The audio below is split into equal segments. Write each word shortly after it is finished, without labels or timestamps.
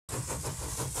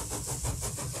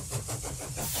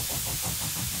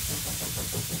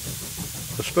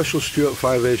A special Stuart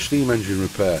 5A steam engine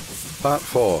repair, part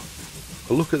 4,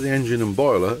 a look at the engine and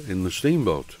boiler in the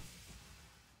steamboat.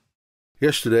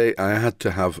 Yesterday I had to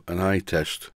have an eye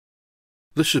test.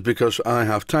 This is because I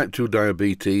have type 2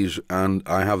 diabetes and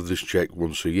I have this checked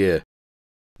once a year.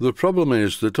 The problem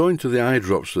is that owing to the eye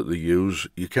drops that they use,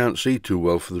 you can't see too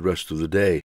well for the rest of the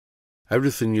day.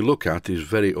 Everything you look at is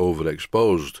very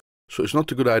overexposed, so it's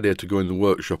not a good idea to go in the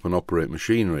workshop and operate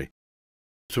machinery.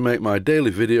 To make my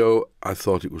daily video, I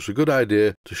thought it was a good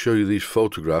idea to show you these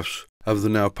photographs of the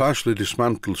now partially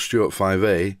dismantled Stuart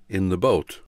 5A in the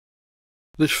boat.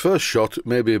 This first shot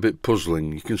may be a bit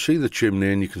puzzling. You can see the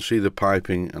chimney and you can see the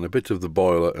piping and a bit of the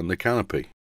boiler and the canopy.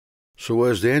 So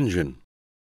where's the engine?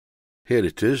 Here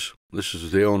it is. This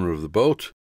is the owner of the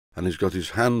boat, and he's got his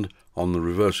hand on the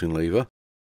reversing lever,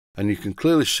 and you can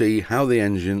clearly see how the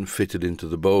engine fitted into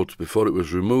the boat before it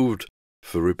was removed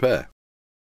for repair.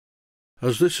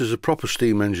 As this is a proper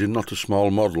steam engine, not a small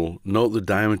model, note the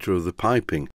diameter of the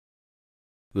piping.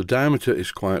 The diameter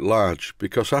is quite large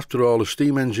because after all a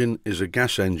steam engine is a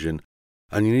gas engine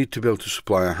and you need to be able to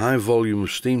supply a high volume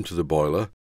of steam to the boiler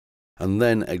and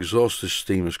then exhaust this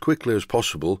steam as quickly as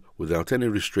possible without any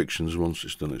restrictions once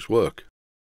it's done its work.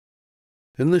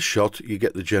 In this shot you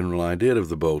get the general idea of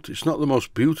the boat. It's not the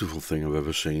most beautiful thing I've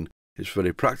ever seen, it's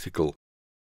very practical.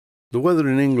 The weather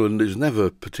in England is never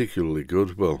particularly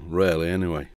good, well, rarely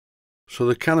anyway. So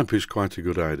the canopy is quite a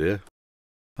good idea.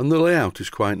 And the layout is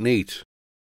quite neat.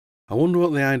 I wonder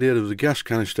what the idea of the gas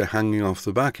canister hanging off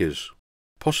the back is.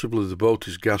 Possibly the boat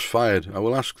is gas-fired. I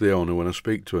will ask the owner when I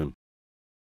speak to him.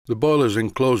 The boiler is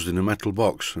enclosed in a metal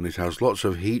box and it has lots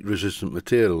of heat-resistant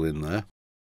material in there.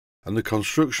 And the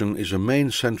construction is a main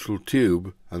central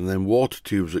tube and then water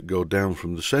tubes that go down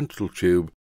from the central tube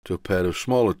to a pair of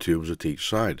smaller tubes at each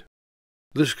side.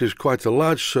 This gives quite a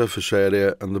large surface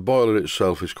area and the boiler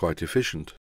itself is quite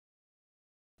efficient.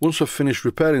 Once I've finished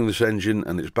repairing this engine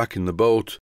and it's back in the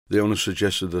boat, the owner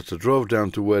suggested that I drove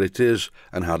down to where it is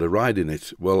and had a ride in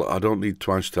it. Well, I don't need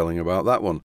twice telling about that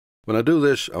one. When I do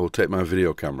this, I will take my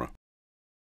video camera.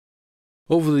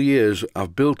 Over the years,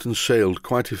 I've built and sailed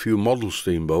quite a few model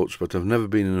steamboats, but I've never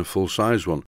been in a full-size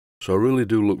one, so I really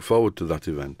do look forward to that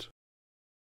event.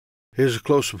 Here's a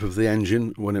close-up of the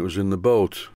engine when it was in the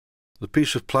boat. The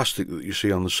piece of plastic that you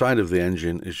see on the side of the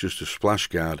engine is just a splash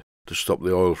guard to stop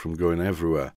the oil from going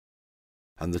everywhere.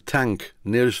 And the tank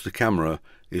nearest the camera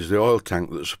is the oil tank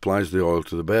that supplies the oil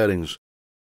to the bearings.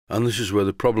 And this is where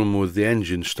the problem with the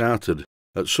engine started.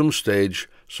 At some stage,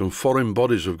 some foreign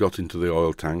bodies have got into the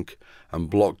oil tank and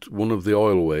blocked one of the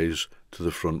oil ways to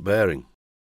the front bearing.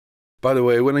 By the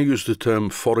way, when I use the term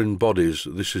foreign bodies,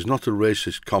 this is not a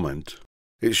racist comment.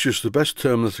 It's just the best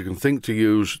term that I can think to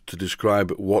use to describe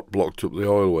what blocked up the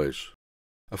oilways.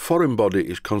 A foreign body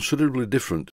is considerably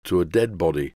different to a dead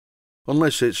body,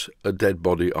 unless it's a dead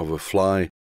body of a fly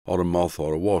or a moth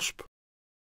or a wasp.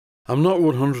 I'm not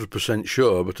 100%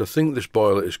 sure, but I think this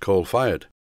boiler is coal-fired.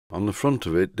 On the front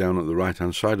of it, down at the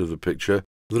right-hand side of the picture,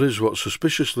 there is what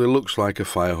suspiciously looks like a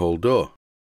firehole door.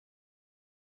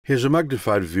 Here's a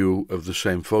magnified view of the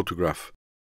same photograph.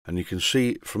 And you can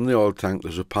see from the oil tank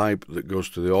there's a pipe that goes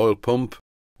to the oil pump,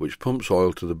 which pumps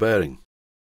oil to the bearing.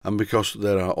 And because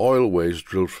there are oil ways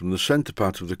drilled from the centre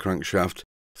part of the crankshaft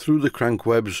through the crank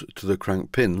webs to the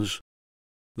crank pins,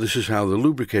 this is how the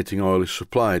lubricating oil is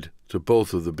supplied to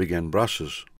both of the big end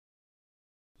brasses.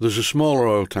 There's a smaller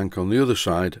oil tank on the other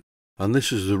side, and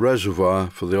this is the reservoir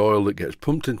for the oil that gets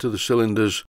pumped into the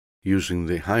cylinders using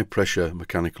the high-pressure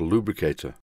mechanical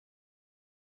lubricator.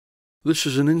 This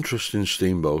is an interesting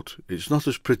steamboat. It's not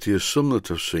as pretty as some that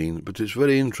I've seen, but it's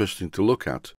very interesting to look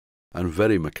at, and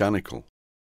very mechanical.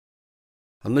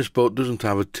 And this boat doesn't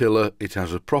have a tiller, it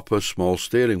has a proper small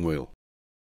steering wheel.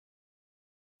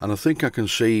 And I think I can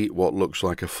see what looks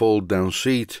like a fold-down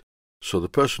seat, so the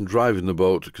person driving the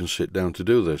boat can sit down to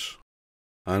do this.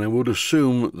 And I would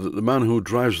assume that the man who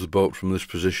drives the boat from this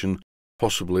position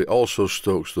possibly also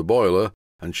stokes the boiler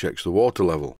and checks the water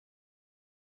level.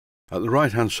 At the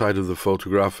right-hand side of the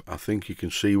photograph, I think you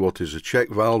can see what is a check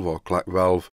valve or clack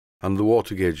valve and the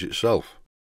water gauge itself.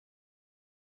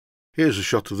 Here's a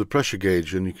shot of the pressure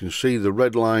gauge and you can see the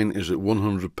red line is at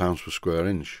 100 pounds per square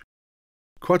inch.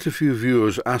 Quite a few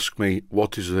viewers ask me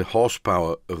what is the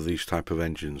horsepower of these type of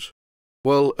engines.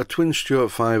 Well, a twin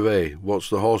Stuart 5A, what's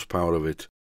the horsepower of it?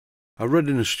 I read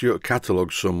in a Stuart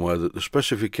catalogue somewhere that the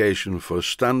specification for a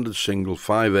standard single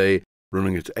 5A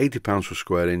running at 80 pounds per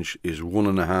square inch is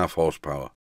 1.5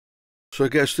 horsepower. So I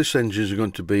guess this engine is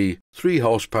going to be 3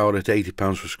 horsepower at 80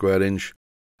 pounds per square inch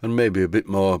and maybe a bit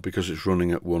more because it's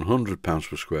running at 100 pounds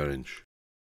per square inch.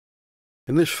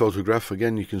 In this photograph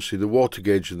again you can see the water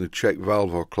gauge and the check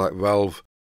valve or clack valve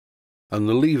and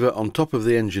the lever on top of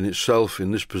the engine itself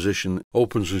in this position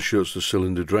opens and shuts the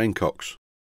cylinder drain cocks.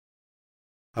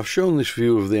 I've shown this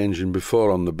view of the engine before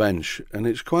on the bench, and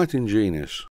it's quite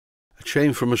ingenious. A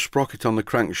chain from a sprocket on the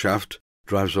crankshaft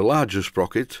drives a larger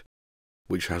sprocket,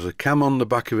 which has a cam on the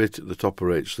back of it that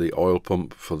operates the oil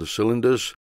pump for the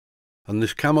cylinders, and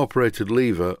this cam-operated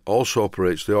lever also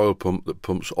operates the oil pump that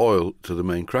pumps oil to the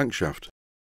main crankshaft.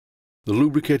 The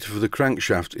lubricator for the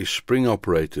crankshaft is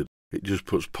spring-operated. It just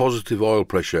puts positive oil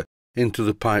pressure into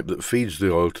the pipe that feeds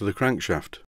the oil to the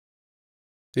crankshaft.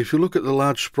 If you look at the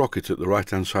large sprocket at the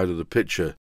right-hand side of the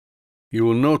picture, you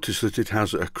will notice that it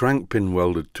has a crank pin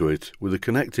welded to it with a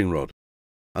connecting rod,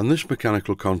 and this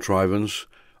mechanical contrivance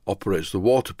operates the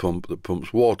water pump that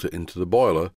pumps water into the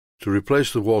boiler to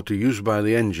replace the water used by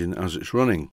the engine as it's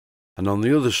running, and on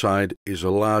the other side is a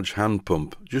large hand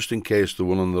pump, just in case the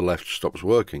one on the left stops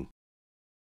working.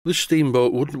 This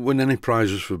steamboat wouldn't win any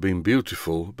prizes for being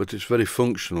beautiful, but it's very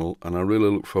functional, and I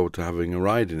really look forward to having a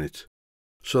ride in it.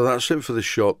 So that's it for this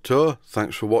short tour.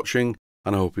 Thanks for watching,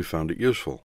 and I hope you found it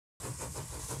useful.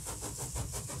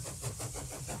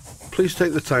 Please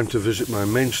take the time to visit my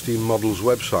Mainsteam Models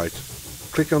website.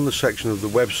 Click on the section of the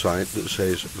website that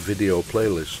says Video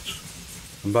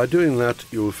Playlists, and by doing that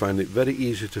you will find it very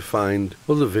easy to find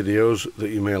other videos that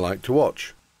you may like to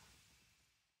watch.